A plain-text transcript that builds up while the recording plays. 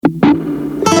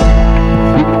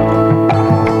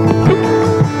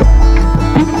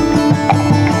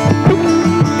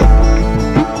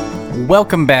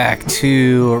Welcome back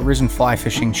to Risen Fly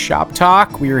Fishing Shop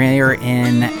Talk. We are here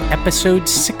in episode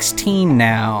 16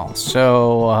 now.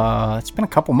 So it's been a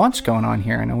couple months going on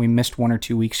here. I know we missed 1 or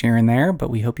 2 weeks here and there, but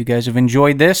we hope you guys have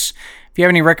enjoyed this. If you have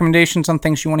any recommendations on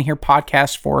things you want to hear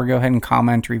podcasts for, go ahead and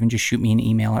comment or even just shoot me an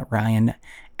email at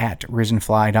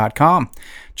ryan@risenfly.com.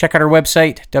 Check out our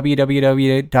website,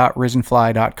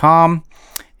 www.risenfly.com.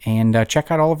 And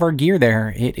check out all of our gear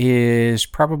there. It is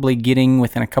probably getting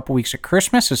within a couple weeks of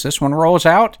Christmas as this one rolls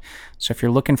out. So if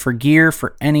you're looking for gear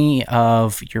for any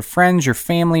of your friends, your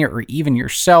family, or even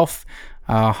yourself,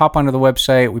 hop onto the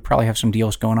website. We probably have some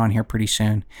deals going on here pretty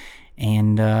soon.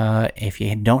 And if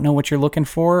you don't know what you're looking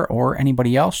for or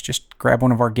anybody else, just grab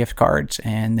one of our gift cards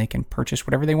and they can purchase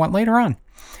whatever they want later on.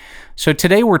 So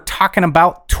today we're talking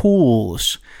about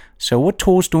tools. So what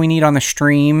tools do we need on the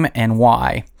stream and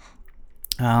why?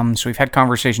 So we've had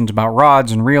conversations about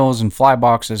rods and reels and fly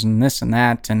boxes and this and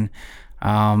that. And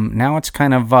now it's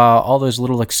kind of all those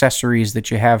little accessories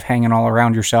that you have hanging all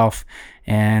around yourself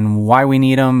and why we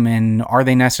need them and are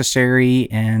they necessary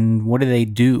and what do they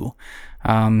do?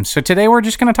 So today we're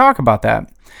just going to talk about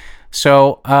that.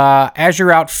 So as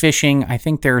you're out fishing, I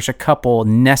think there's a couple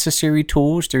necessary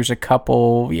tools. There's a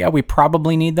couple, we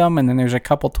probably need them. And then there's a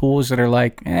couple tools that are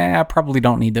like, I probably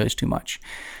don't need those too much.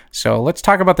 So let's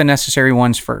talk about the necessary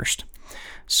ones first.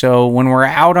 So when we're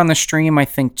out on the stream, I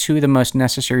think two of the most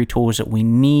necessary tools that we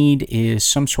need is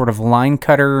some sort of line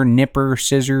cutter, nipper,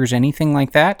 scissors, anything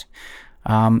like that.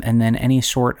 And then any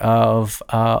sort of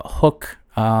hook,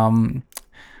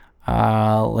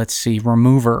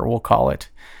 remover, we'll call it.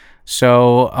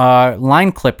 So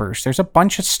line clippers, there's a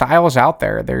bunch of styles out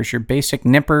there. There's your basic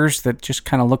nippers that just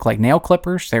kind of look like nail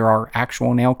clippers. There are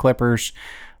actual nail clippers.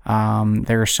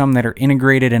 There are some that are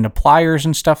integrated into pliers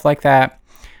and stuff like that.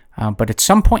 But at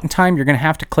some point in time, you're going to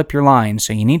have to clip your line.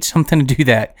 So you need something to do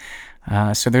that.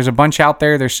 So there's a bunch out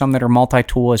there. There's some that are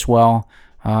multi-tool as well.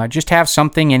 Just have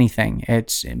something, anything.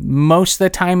 It's most of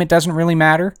the time, it doesn't really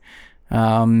matter.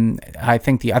 I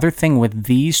think the other thing with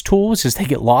these tools is they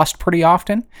get lost pretty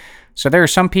often. So there are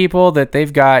some people that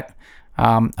they've got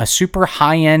a super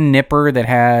high-end nipper that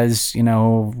has,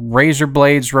 razor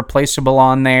blades replaceable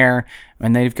on there,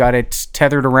 and they've got it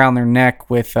tethered around their neck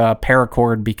with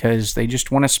paracord because they just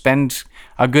want to spend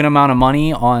a good amount of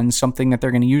money on something that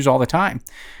they're going to use all the time.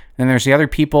 Then there's the other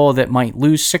people that might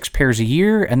lose 6 pairs a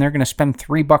year, and they're going to spend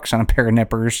 $3 on a pair of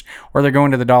nippers, or they're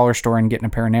going to the dollar store and getting a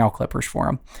pair of nail clippers for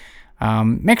them.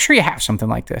 Make sure you have something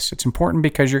like this. It's important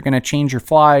because you're going to change your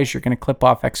flies, you're going to clip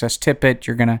off excess tippet,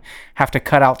 you're going to have to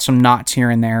cut out some knots here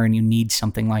and there, and you need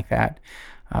something like that.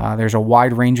 There's a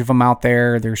wide range of them out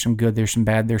there. There's some good, there's some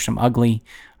bad, there's some ugly,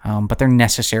 but they're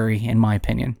necessary in my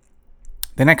opinion.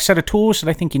 The next set of tools that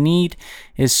I think you need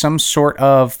is some sort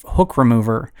of hook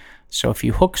remover. So if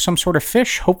you hook some sort of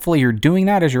fish, hopefully you're doing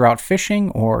that as you're out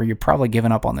fishing, or you're probably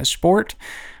giving up on this sport.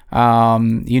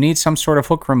 You need some sort of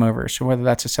hook remover. So whether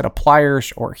that's a set of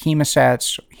pliers or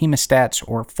hemostats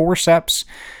or forceps,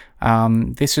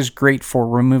 this is great for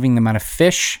removing them out of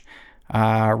fish,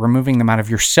 removing them out of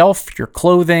yourself, your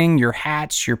clothing, your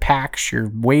hats, your packs, your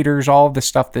waders, all of the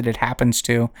stuff that it happens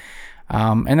to.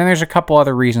 And then there's a couple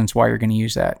other reasons why you're going to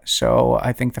use that. So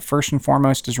I think the first and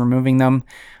foremost is removing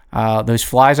those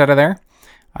flies out of there.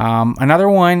 Another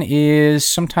one is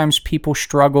sometimes people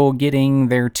struggle getting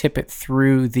their tippet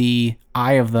through the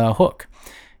eye of the hook.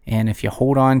 And if you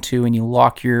hold on to and you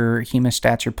lock your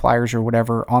hemostats or pliers or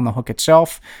whatever on the hook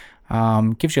itself,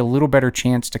 gives you a little better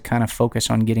chance to kind of focus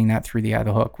on getting that through the eye of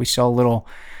the hook. We sell a little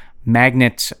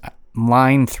magnet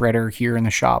line threader here in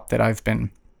the shop that I've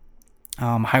been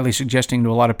highly suggesting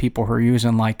to a lot of people who are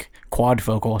using like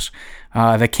quadfocals.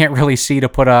 They can't really see to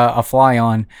put a fly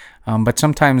on. But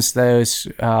sometimes those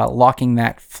locking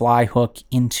that fly hook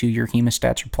into your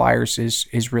hemostats or pliers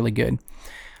is really good.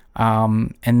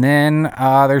 And then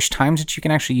there's times that you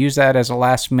can actually use that as a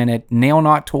last minute nail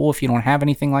knot tool if you don't have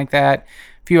anything like that.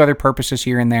 A few other purposes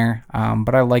here and there,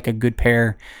 but I like a good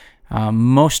pair.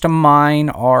 Most of mine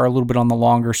are a little bit on the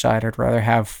longer side. I'd rather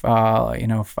have,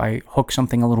 if I hook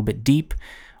something a little bit deep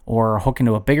or hook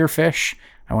into a bigger fish,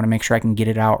 I want to make sure I can get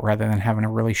it out rather than having a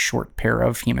really short pair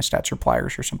of hemostats or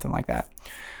pliers or something like that.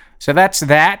 So that's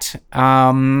that.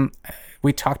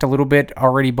 We talked a little bit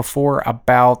already before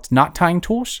about knot tying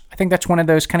tools. I think that's one of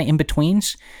those kind of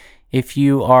in-betweens. If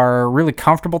you are really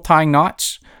comfortable tying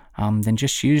knots, then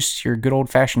just use your good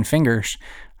old-fashioned fingers.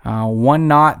 One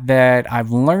knot that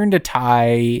I've learned to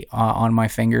tie on my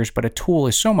fingers, but a tool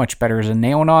is so much better, is a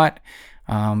nail knot.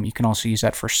 You can also use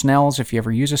that for snells if you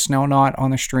ever use a snell knot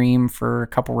on the stream for a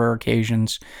couple rare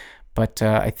occasions. But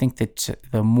I think that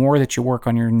the more that you work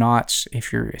on your knots,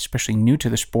 if you're especially new to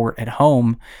the sport at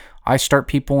home, I start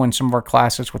people in some of our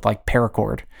classes with like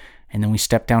paracord, and then we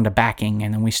step down to backing,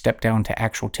 and then we step down to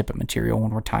actual tippet material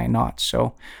when we're tying knots.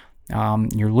 So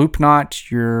your loop knot,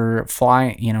 your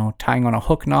tying on a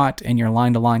hook knot, and your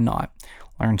line-to-line knot.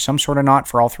 Learn some sort of knot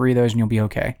for all three of those, and you'll be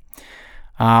okay.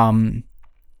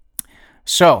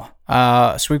 So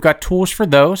we've got tools for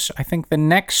those. I think the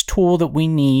next tool that we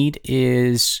need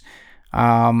is,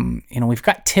 we've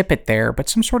got tippet there, but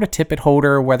some sort of tippet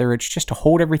holder, whether it's just to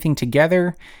hold everything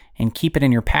together and keep it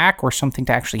in your pack or something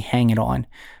to actually hang it on.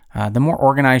 The more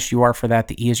organized you are for that,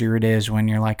 the easier it is when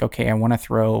you're like, okay, I want to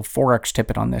throw 4X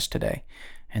tippet on this today.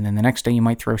 And then the next day you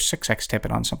might throw 6X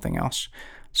tippet on something else.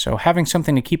 So having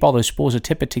something to keep all those spools of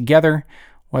tippet together,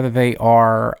 whether they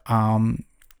are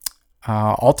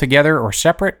all together or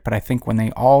separate, but I think when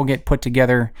they all get put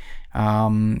together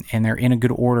and they're in a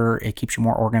good order, it keeps you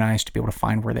more organized to be able to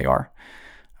find where they are.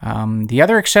 The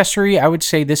other accessory, I would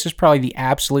say this is probably the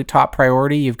absolute top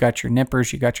priority. You've got your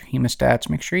nippers, you've got your hemostats.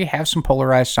 Make sure you have some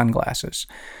polarized sunglasses.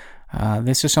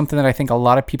 This is something that I think a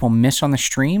lot of people miss on the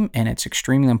stream, and it's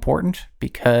extremely important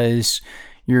because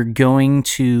you're going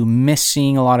to miss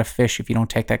seeing a lot of fish if you don't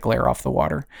take that glare off the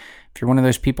water. If you're one of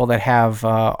those people that have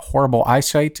horrible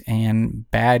eyesight and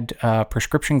bad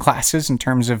prescription glasses in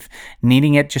terms of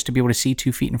needing it just to be able to see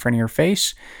 2 feet in front of your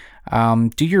face,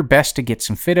 do your best to get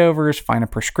some fit overs, find a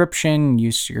prescription,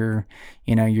 use your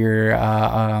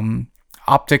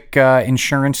optic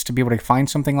insurance to be able to find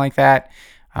something like that.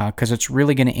 Because it's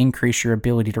really going to increase your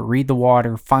ability to read the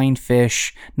water, find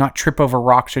fish, not trip over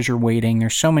rocks as you're wading.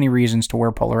 There's so many reasons to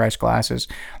wear polarized glasses.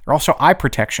 They're also eye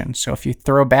protection. So if you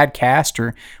throw a bad cast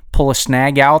or pull a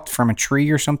snag out from a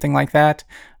tree or something like that,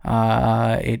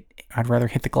 I'd rather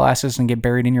hit the glasses than get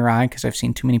buried in your eye because I've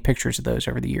seen too many pictures of those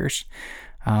over the years.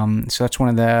 So that's one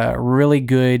of the really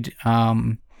good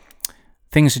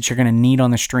things that you're going to need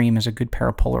on the stream is a good pair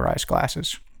of polarized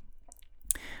glasses.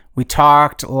 We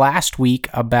talked last week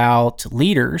about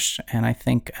leaders, and I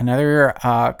think another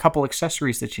couple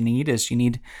accessories that you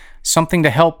need something to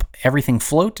help everything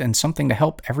float and something to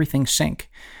help everything sink.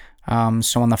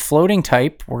 So on the floating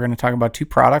type, we're going to talk about 2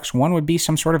 products. One would be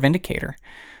some sort of indicator.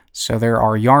 So there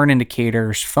are yarn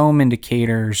indicators, foam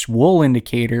indicators, wool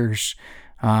indicators,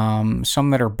 some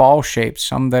that are ball shaped,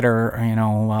 some that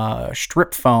are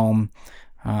strip foam,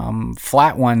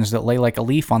 flat ones that lay like a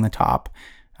leaf on the top.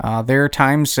 There are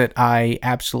times that I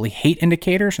absolutely hate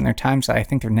indicators, and there are times that I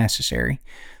think they're necessary.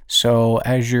 So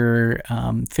as you're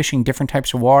fishing different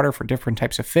types of water for different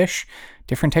types of fish,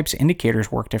 different types of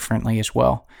indicators work differently as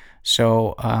well.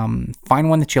 So find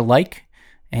one that you like,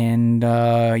 and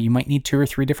you might need 2 or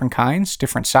 3 different kinds,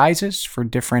 different sizes for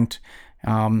different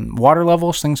water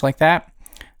levels, things like that.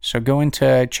 So go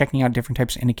into checking out different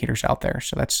types of indicators out there.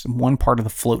 So that's one part of the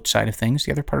float side of things.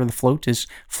 The other part of the float is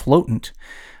floatant.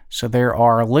 So there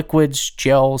are liquids,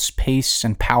 gels, pastes,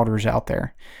 and powders out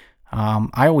there.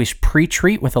 I always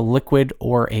pre-treat with a liquid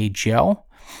or a gel.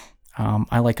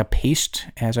 I like a paste,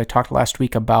 as I talked last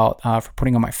week about for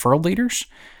putting on my furled leaders.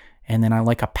 And then I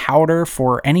like a powder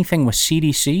for anything with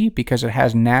CDC because it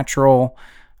has natural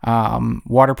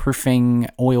waterproofing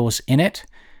oils in it.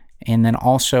 And then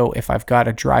also, if I've got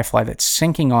a dry fly that's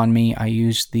sinking on me, I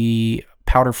use the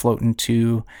powder floatant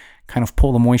to kind of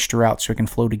pull the moisture out so it can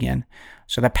float again.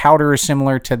 So that powder is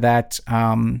similar to that,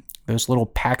 those little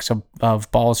packs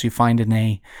of balls you find in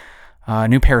a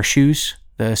new pair of shoes,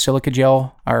 the silica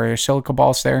gel or silica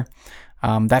balls there.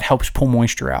 That helps pull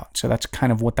moisture out. So that's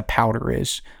kind of what the powder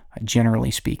is,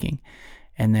 generally speaking.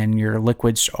 And then your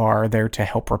liquids are there to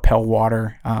help repel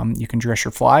water. You can dress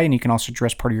your fly, and you can also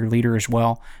dress part of your leader as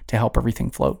well to help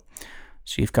everything float.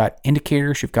 So you've got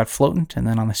indicators, you've got floatant, and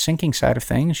then on the sinking side of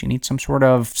things, you need some sort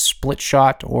of split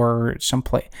shot or some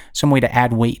way to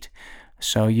add weight.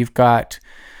 So you've got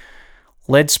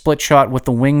lead split shot with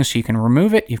the wings so you can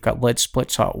remove it. You've got lead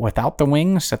split shot without the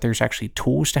wings, that there's actually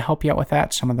tools to help you out with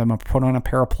that. Some of them are put on a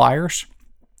pair of pliers.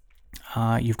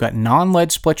 You've got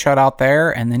non-lead split shot out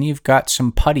there, and then you've got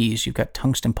some putties. You've got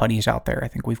tungsten putties out there. I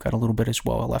think we've got a little bit as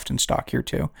well left in stock here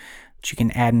too, that you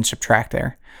can add and subtract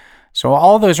there. So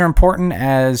all of those are important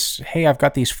as, hey, I've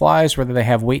got these flies, whether they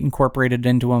have weight incorporated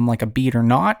into them like a bead or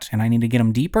not, and I need to get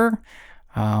them deeper.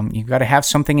 You've got to have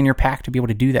something in your pack to be able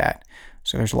to do that.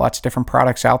 So there's lots of different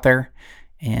products out there,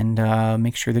 and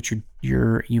make sure that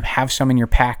you have some in your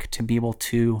pack to be able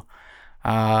to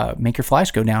make your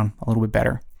flies go down a little bit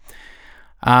better.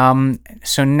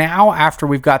 So now after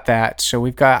we've got that,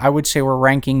 I would say we're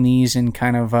ranking these in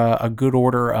kind of a good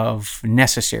order of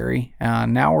necessary.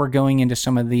 Now we're going into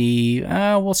some of the,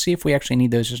 we'll see if we actually need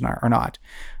those or not.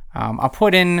 I'll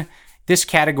put in this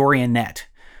category a net.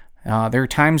 There are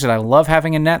times that I love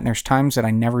having a net, and there's times that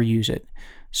I never use it.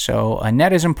 So a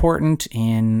net is important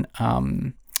in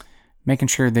making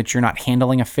sure that you're not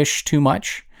handling a fish too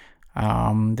much,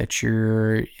 that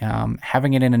you're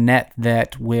having it in a net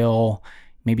that will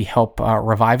maybe help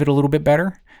revive it a little bit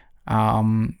better.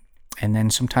 And then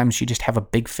sometimes you just have a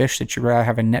big fish that you'd rather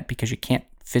have a net because you can't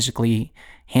physically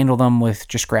handle them with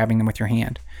just grabbing them with your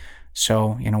hand.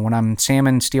 So, when I'm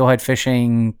salmon, steelhead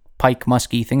fishing, pike,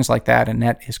 muskie, things like that, a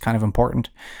net is kind of important.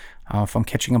 If I'm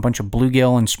catching a bunch of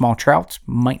bluegill and small trout,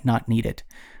 might not need it.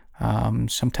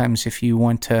 Sometimes if you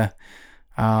want to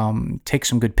take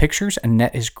some good pictures, a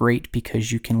net is great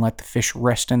because you can let the fish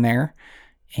rest in there.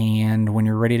 And when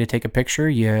you're ready to take a picture,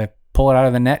 you pull it out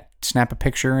of the net, snap a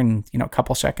picture in a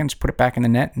couple seconds, put it back in the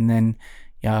net, and then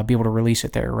be able to release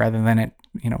it there rather than it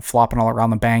flopping all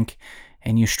around the bank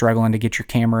and you struggling to get your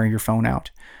camera or your phone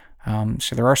out.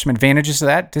 So there are some advantages to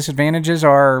that. Disadvantages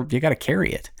are you got to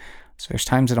carry it. So there's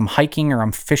times that I'm hiking or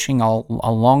I'm fishing a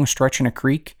long stretch in a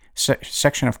creek,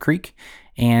 section of creek,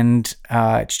 and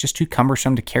it's just too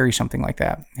cumbersome to carry something like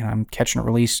that. I'm catching and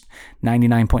release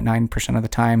 99.9% of the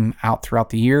time out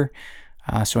throughout the year.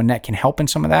 So a net can help in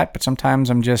some of that, but sometimes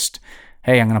I'm just,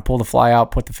 hey, I'm going to pull the fly out,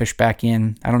 put the fish back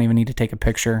in. I don't even need to take a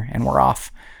picture, and we're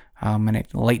off. And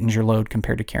it lightens your load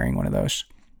compared to carrying one of those.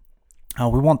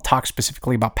 We won't talk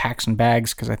specifically about packs and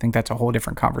bags because I think that's a whole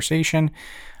different conversation,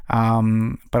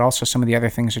 but also some of the other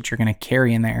things that you're going to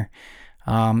carry in there.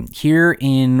 Here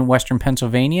in Western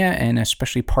Pennsylvania, and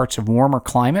especially parts of warmer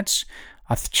climates,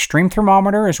 a stream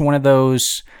thermometer is one of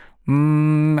those,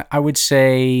 I would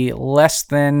say, less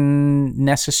than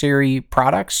necessary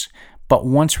products. But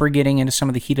once we're getting into some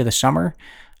of the heat of the summer,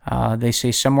 they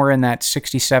say somewhere in that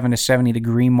 67 to 70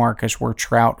 degree mark is where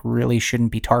trout really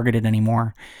shouldn't be targeted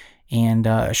anymore. And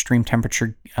a stream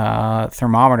temperature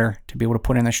thermometer to be able to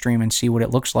put in the stream and see what it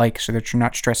looks like so that you're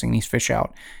not stressing these fish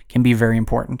out can be very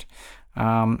important.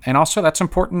 And also that's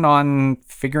important on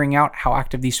figuring out how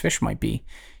active these fish might be.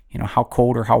 How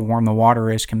cold or how warm the water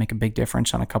is can make a big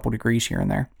difference on a couple degrees here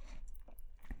and there.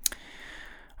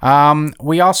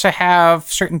 We also have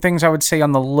certain things I would say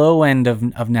on the low end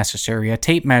of necessary. A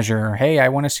tape measure. Hey, I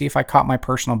want to see if I caught my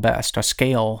personal best. A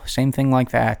scale. Same thing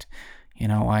like that.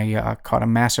 I caught a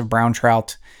massive brown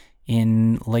trout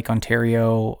in Lake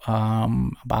Ontario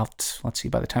by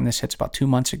the time this hits, about 2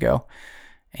 months ago.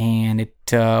 And it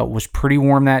was pretty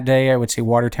warm that day. I would say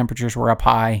water temperatures were up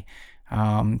high.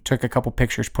 Took a couple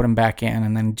pictures, put them back in,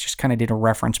 and then just kind of did a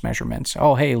reference measurements.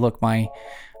 Oh, hey, look, my...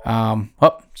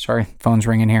 sorry, phone's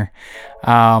ringing here.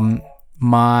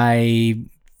 My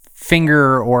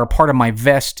finger or part of my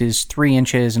vest is 3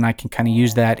 inches, and I can kind of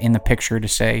use that in the picture to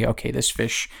say, okay, this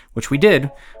fish, which we did,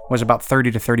 was about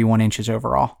 30 to 31 inches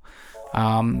overall.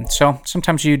 So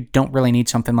sometimes you don't really need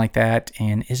something like that,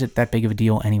 and is it that big of a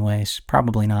deal anyways?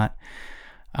 Probably not.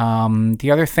 The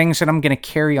other things that I'm going to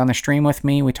carry on the stream with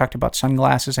me, we talked about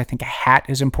sunglasses. I think a hat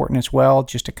is important as well,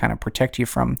 just to kind of protect you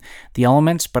from the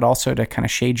elements, but also to kind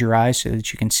of shade your eyes so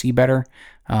that you can see better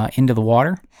into the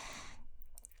water.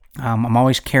 I'm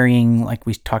always carrying, like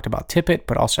we talked about, tippet,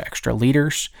 but also extra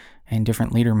leaders and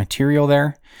different leader material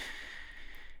there.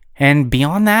 And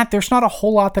beyond that, there's not a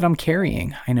whole lot that I'm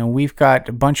carrying. I know we've got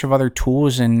a bunch of other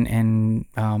tools and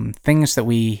things that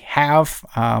we have.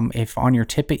 If on your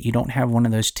tippet you don't have one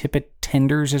of those tippet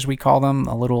tenders, as we call them,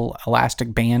 a little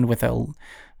elastic band with a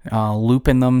loop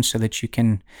in them so that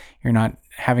you're not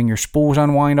having your spools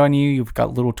unwind on you. You've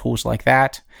got little tools like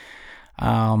that.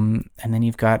 And then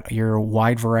you've got your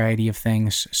wide variety of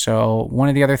things. So one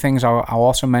of the other things I'll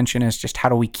also mention is just how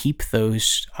do we keep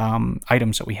those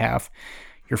items that we have.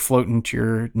 Your floatant,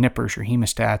 your nippers, your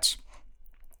hemostats.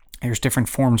 There's different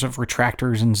forms of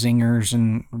retractors and zingers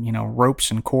and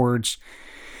ropes and cords.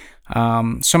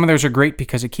 Some of those are great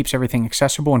because it keeps everything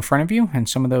accessible in front of you, and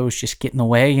some of those just get in the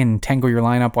way and tangle your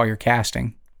line up while you're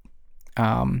casting.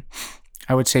 I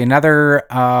would say another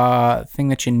thing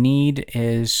that you need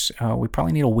is we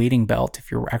probably need a wading belt if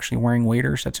you're actually wearing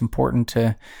waders. That's important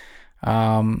to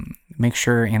make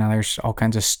sure. There's all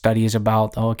kinds of studies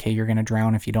about, you're going to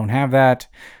drown if you don't have that.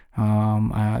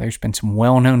 There's been some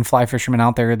well-known fly fishermen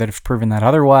out there that have proven that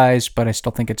otherwise, but I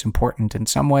still think it's important in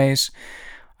some ways.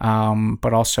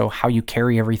 But also how you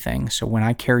carry everything. So when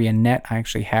I carry a net, I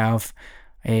actually have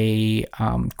a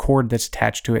cord that's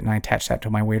attached to it, and I attach that to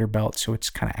my wader belt so it's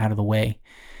kind of out of the way.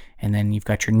 And then you've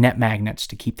got your net magnets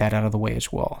to keep that out of the way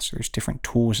as well. So there's different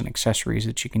tools and accessories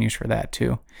that you can use for that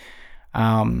too.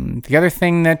 The other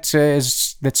thing that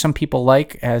some people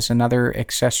like as another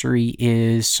accessory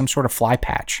is some sort of fly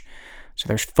patch. So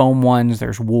there's foam ones,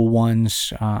 there's wool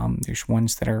ones, there's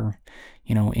ones that are,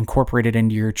 incorporated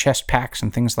into your chest packs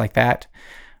and things like that.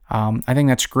 I think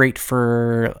that's great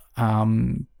for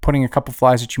putting a couple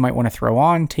flies that you might want to throw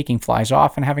on, taking flies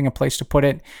off, and having a place to put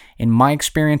it. In my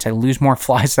experience, I lose more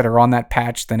flies that are on that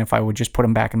patch than if I would just put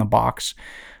them back in the box.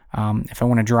 If I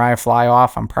want to dry a fly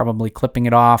off, I'm probably clipping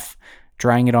it off,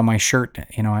 drying it on my shirt.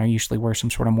 I usually wear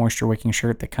some sort of moisture wicking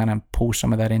shirt that kind of pulls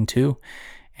some of that in too.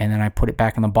 And then I put it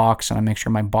back in the box, and I make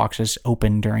sure my box is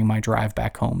open during my drive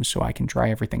back home so I can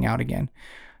dry everything out again.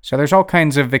 So there's all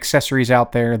kinds of accessories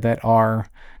out there that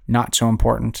are not so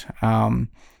important.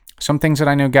 Some things that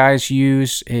I know guys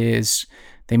use is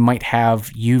they might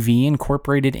have UV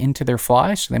incorporated into their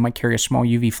fly, so they might carry a small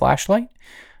UV flashlight.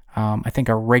 I think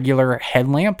a regular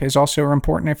headlamp is also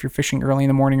important if you're fishing early in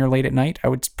the morning or late at night. I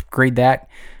would grade that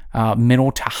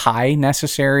middle to high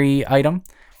necessary item.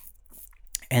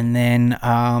 And then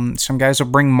some guys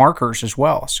will bring markers as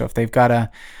well. So if they've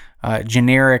got a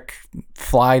generic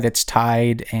fly that's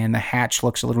tied and the hatch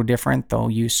looks a little different, they'll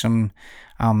use some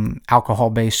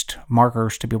alcohol-based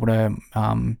markers to be able to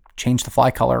change the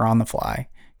fly color on the fly.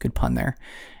 Good pun there.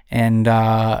 And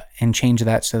change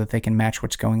that so that they can match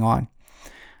what's going on.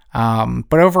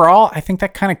 But overall, I think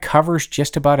that kind of covers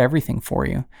just about everything for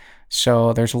you.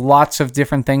 So there's lots of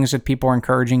different things that people are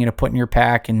encouraging you to put in your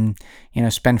pack and,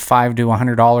 spend $5 to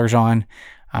 $100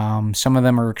 on. Some of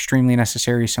them are extremely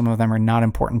necessary. Some of them are not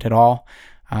important at all.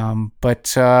 But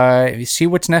see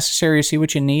what's necessary, see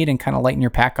what you need, and kind of lighten your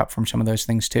pack up from some of those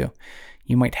things too.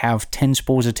 You might have 10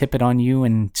 spools of tippet on you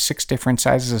and 6 different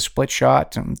sizes of split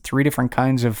shot and 3 different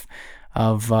kinds of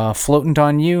floatant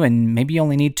on you, and maybe you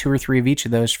only need 2 or 3 of each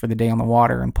of those for the day on the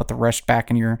water, and put the rest back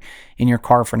in your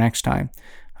car for next time.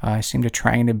 I seem to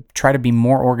try to be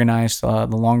more organized the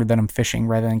longer that I'm fishing,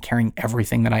 rather than carrying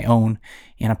everything that I own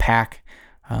in a pack.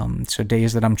 So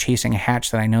days that I'm chasing a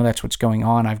hatch that I know that's what's going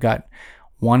on, I've got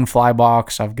 1 fly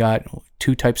box, I've got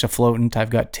 2 types of floatant, I've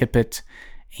got tippet,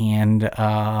 and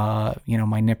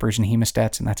my nippers and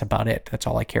hemostats, and that's about it. That's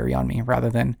all I carry on me, rather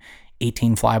than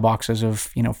 18 fly boxes of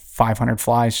 500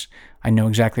 flies. I know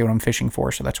exactly what I'm fishing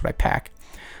for, so that's what I pack.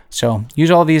 So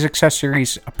use all these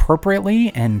accessories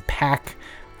appropriately and pack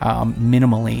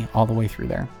minimally all the way through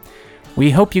there.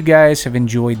 We hope you guys have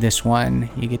enjoyed this one.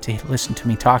 You get to listen to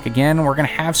me talk again. We're going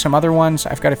to have some other ones.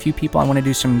 I've got a few people I want to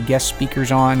do some guest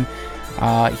speakers on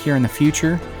here in the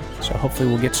future. So hopefully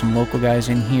we'll get some local guys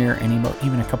in here, and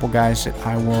even a couple guys that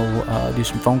I will do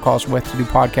some phone calls with to do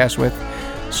podcasts with.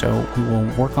 So we will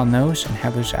work on those and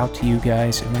have those out to you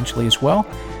guys eventually as well.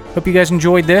 Hope you guys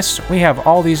enjoyed this. We have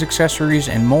all these accessories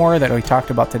and more that we talked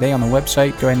about today on the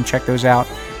website. Go ahead and check those out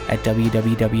at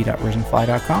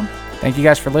www.risenfly.com. Thank you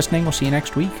guys for listening. We'll see you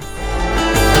next week.